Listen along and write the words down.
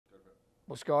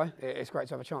Well, Skye, it's great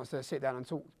to have a chance to sit down and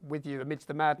talk with you amidst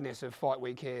the madness of Fight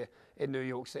Week here in New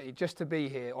York City. Just to be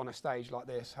here on a stage like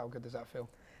this, how good does that feel?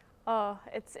 Oh,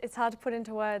 it's hard to put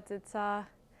into words. It's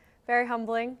very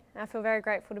humbling. I feel very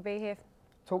grateful to be here.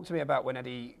 Talk to me about when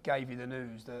Eddie gave you the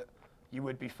news that you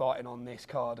would be fighting on this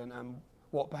card and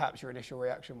what perhaps your initial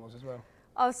reaction was as well.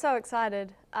 I was so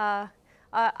excited. I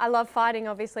love fighting,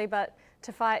 obviously, but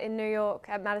to fight in New York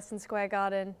at Madison Square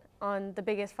Garden on the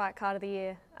biggest fight card of the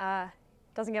year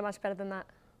doesn't get much better than that.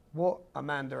 What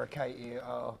Amanda and Katie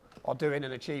are doing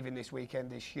and achieving this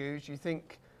weekend is huge. Do you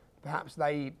think perhaps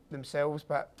they themselves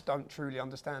perhaps don't truly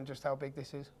understand just how big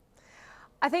this is?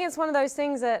 I think it's one of those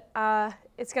things that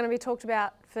it's going to be talked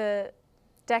about for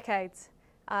decades.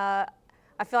 I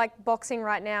feel like boxing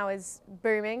right now is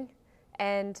booming,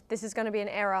 and this is going to be an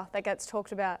era that gets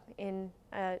talked about in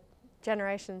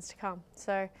generations to come.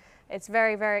 So it's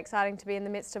very, very exciting to be in the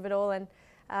midst of it all. And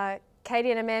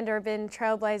Katie and Amanda have been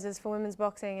trailblazers for women's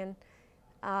boxing, and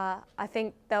I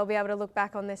think they'll be able to look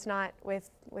back on this night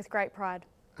with great pride.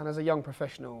 And as a young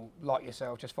professional like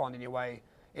yourself, just finding your way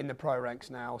in the pro ranks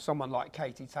now, someone like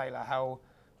Katie Taylor, how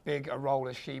big a role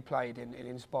has she played in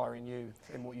inspiring you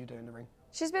in what you do in the ring?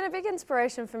 She's been a big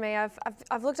inspiration for me.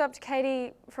 I've looked up to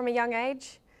Katie from a young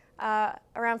age.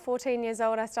 Around 14 years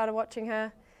old, I started watching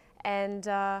her, and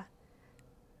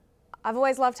I've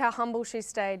always loved how humble she's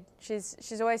stayed.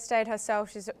 She's always stayed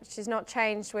herself. She's not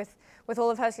changed with all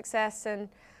of her success, and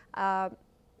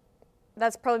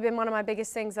that's probably been one of my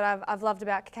biggest things that I've loved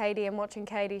about Katie and watching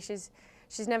Katie.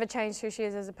 She's never changed who she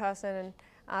is as a person,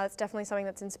 and it's definitely something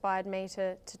that's inspired me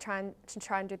to try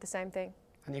and do the same thing.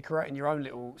 And you're creating your own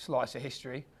little slice of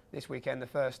history this weekend, the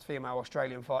first female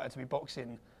Australian fighter to be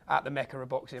boxing at the Mecca of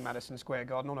boxing, Madison Square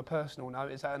Garden. On a personal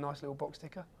note, is that a nice little box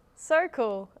ticker? So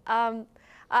cool.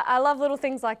 I love little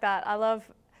things like that. I love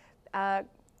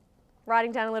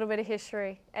writing down a little bit of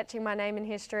history, etching my name in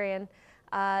history, and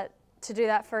to do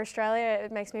that for Australia,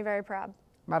 it makes me very proud.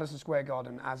 Madison Square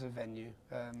Garden as a venue,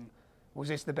 was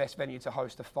this the best venue to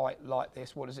host a fight like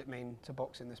this? What does it mean to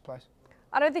box in this place?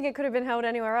 I don't think it could have been held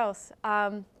anywhere else.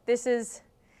 This is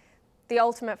the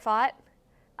ultimate fight.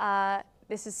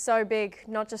 This is so big,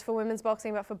 not just for women's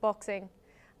boxing, but for boxing,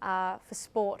 for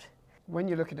sport. When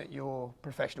you're looking at your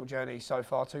professional journey so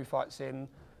far, 2 fights in,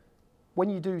 when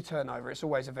you do turn over, it's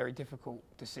always a very difficult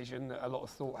decision that a lot of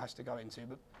thought has to go into,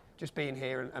 but just being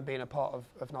here and being a part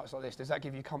of nights like this, does that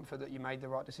give you comfort that you made the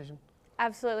right decision?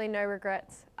 Absolutely no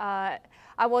regrets. I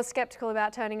was sceptical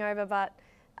about turning over, but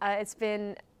it's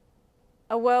been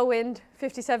a whirlwind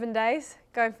 57 days,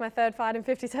 going for my 3rd fight in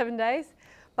 57 days,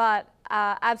 but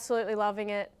absolutely loving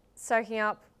it, soaking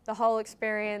up the whole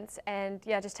experience, and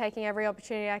yeah, just taking every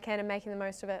opportunity I can and making the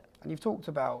most of it. And you've talked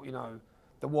about, you know,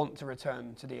 the want to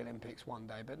return to the Olympics one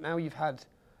day, but now you've had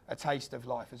a taste of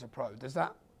life as a pro. Does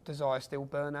that desire still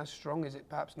burn as strong? Is it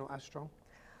perhaps not as strong?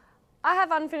 I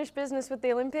have unfinished business with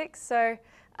the Olympics, so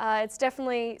it's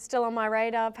definitely still on my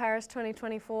radar, Paris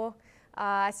 2024.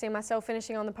 I see myself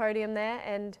finishing on the podium there,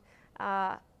 and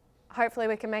hopefully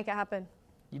we can make it happen.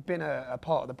 You've been a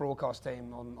part of the broadcast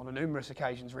team on numerous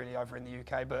occasions really over in the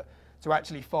UK, but to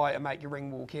actually fight and make your ring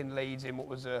walk in leads in what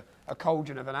was a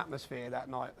cauldron of an atmosphere that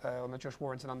night on the Josh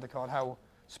Warrington undercard, how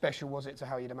special was it to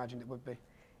how you'd imagined it would be?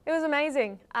 It was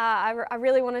amazing. I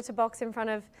really wanted to box in front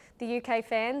of the UK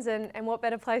fans, and what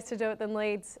better place to do it than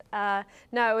Leeds?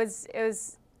 No, it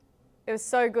was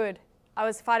so good. I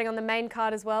was fighting on the main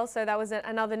card as well, so that was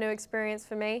another new experience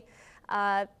for me.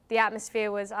 The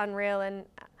atmosphere was unreal, and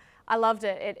I loved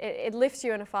it. It lifts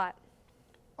you in a fight.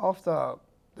 After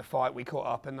the fight, we caught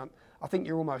up, and I think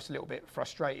you're almost a little bit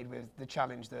frustrated with the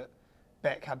challenge that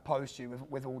Beck had posed you,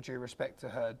 with all due respect to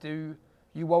her. Do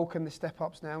you welcome the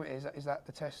step-ups now? Is that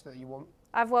the test that you want?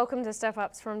 I've welcomed the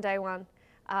step-ups from day one.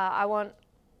 I want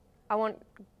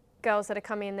girls that are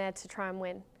coming in there to try and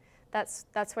win. That's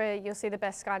where you'll see the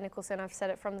best Skye Nicolson. I've said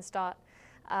it from the start.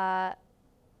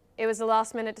 It was a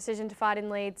last-minute decision to fight in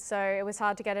Leeds, so it was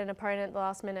hard to get an opponent at the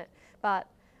last minute. But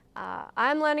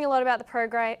I'm learning a lot about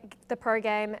the pro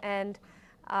game, and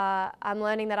I'm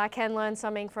learning that I can learn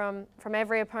something from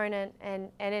every opponent, and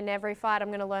in every fight I'm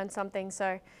going to learn something.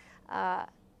 So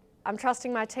I'm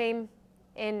trusting my team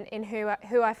in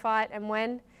who I fight and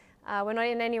when. We're not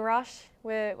in any rush.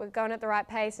 We're going at the right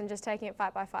pace and just taking it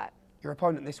fight by fight. Your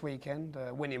opponent this weekend,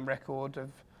 a winning record.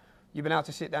 You've been able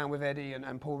to sit down with Eddie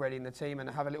and Paul Reddy and the team and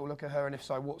have a little look at her, and if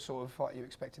so, what sort of fight are you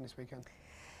expecting this weekend?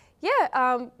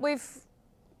 Yeah,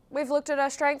 we've looked at our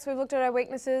strengths, we've looked at our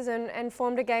weaknesses, and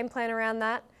formed a game plan around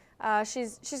that.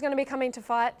 She's going to be coming to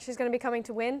fight, she's going to be coming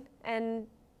to win, and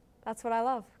that's what I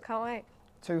love. Can't wait.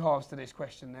 2 halves to this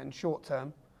question then. Short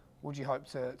term, What do you hope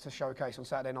to showcase on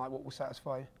Saturday night? What will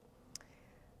satisfy you?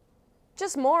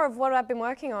 Just more of what I've been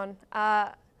working on.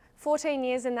 14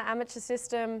 years in the amateur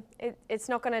system, it's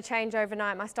not going to change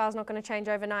overnight. My style's not going to change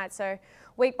overnight. So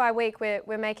week by week,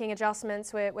 we're making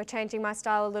adjustments. We're changing my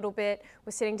style a little bit.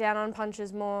 We're sitting down on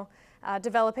punches more,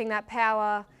 developing that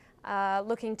power,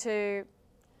 looking to,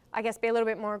 I guess, be a little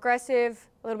bit more aggressive,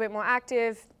 a little bit more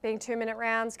active, being 2-minute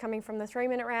rounds, coming from the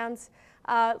 3-minute rounds.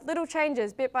 Little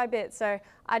changes bit by bit. So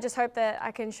I just hope that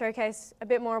I can showcase a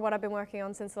bit more of what I've been working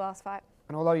on since the last fight.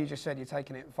 And although you just said you're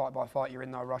taking it fight by fight, you're in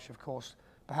no rush, of course.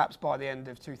 Perhaps by the end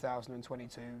of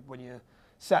 2022, when you're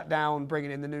sat down,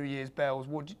 bringing in the New Year's bells,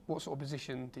 what sort of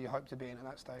position do you hope to be in at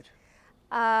that stage?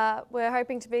 We're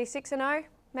hoping to be 6-0,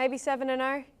 maybe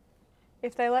 7-0,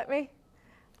 if they let me.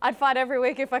 I'd fight every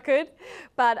week if I could.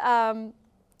 But no,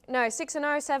 6-0,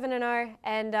 7-0,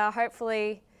 and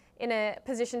hopefully in a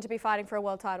position to be fighting for a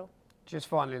world title. Just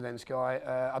finally then, Skye,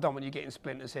 I don't want you getting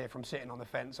splinters here from sitting on the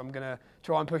fence. I'm going to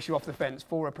try and push you off the fence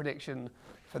for a prediction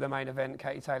for the main event.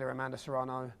 Taylor Amanda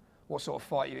Serrano, what sort of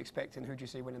fight are you expecting? Who do you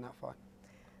see winning that fight?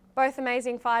 Both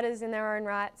amazing fighters in their own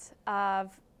rights.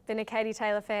 I've been a Katie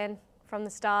Taylor fan from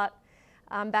the start.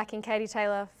 I'm backing Katie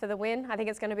Taylor for the win. I think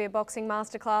it's going to be a boxing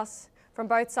masterclass from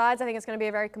both sides. I think it's going to be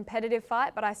a very competitive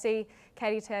fight, but I see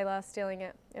Katie Taylor stealing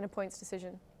it in a points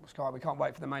decision. Well, Skye, we can't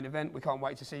wait for the main event. We can't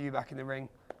wait to see you back in the ring.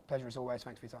 Pleasure as always.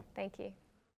 Thanks for your time. Thank you.